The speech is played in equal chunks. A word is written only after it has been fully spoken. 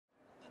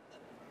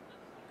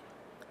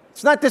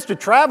It's not just the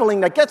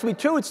traveling that gets me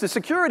too, it's the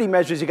security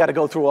measures you got to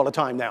go through all the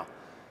time now.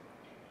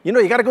 You know,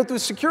 you got to go through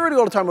security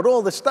all the time with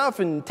all this stuff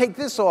and take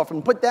this off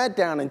and put that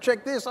down and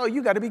check this. Oh,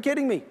 you got to be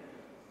kidding me.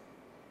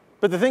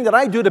 But the thing that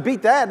I do to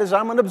beat that is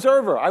I'm an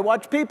observer. I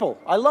watch people.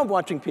 I love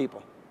watching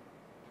people.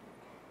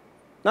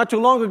 Not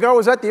too long ago, I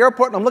was at the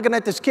airport, and I'm looking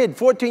at this kid,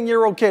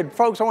 14-year-old kid.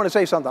 Folks, I want to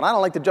say something. I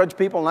don't like to judge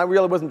people, and I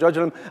really wasn't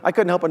judging him. I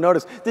couldn't help but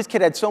notice this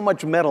kid had so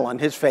much metal on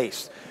his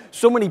face,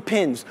 so many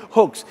pins,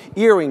 hooks,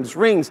 earrings,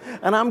 rings,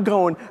 and I'm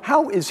going,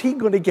 how is he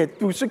going to get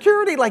through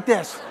security like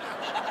this?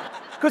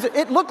 Because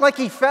it looked like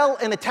he fell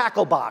in a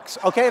tackle box,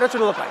 okay? That's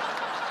what it looked like.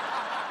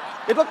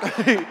 It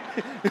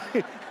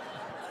looked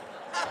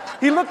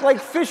he looked like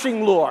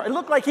fishing lure. It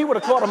looked like he would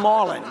have caught a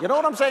marlin. You know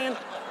what I'm saying?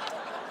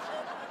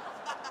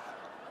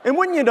 And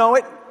wouldn't you know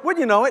it,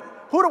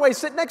 who do I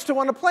sit next to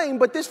on a plane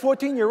but this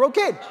 14-year-old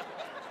kid?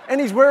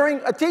 And he's wearing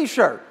a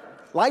T-shirt.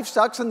 Life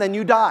sucks and then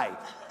you die.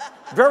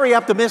 Very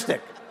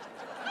optimistic.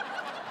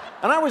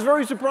 And I was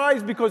very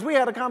surprised because we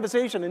had a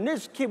conversation, and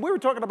this kid, we were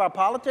talking about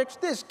politics,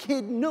 this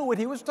kid knew what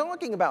he was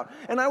talking about.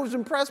 And I was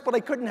impressed, but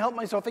I couldn't help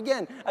myself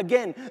again.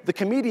 Again, the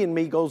comedian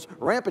me goes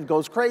rampant,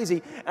 goes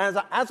crazy. And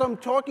as I'm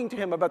talking to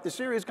him about the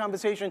serious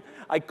conversation,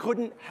 I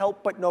couldn't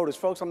help but notice,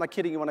 folks, I'm not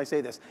kidding you when I say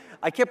this.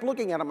 I kept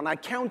looking at him, and I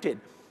counted.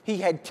 He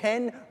had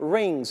 10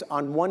 rings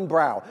on one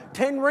brow.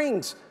 10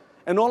 rings.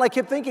 And all I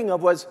kept thinking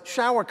of was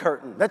shower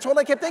curtain. That's all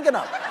I kept thinking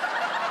of.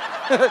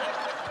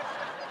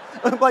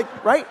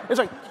 Like, right? It's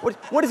like,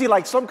 what is he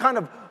like, some kind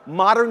of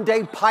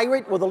modern-day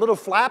pirate with a little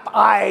flap?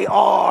 I.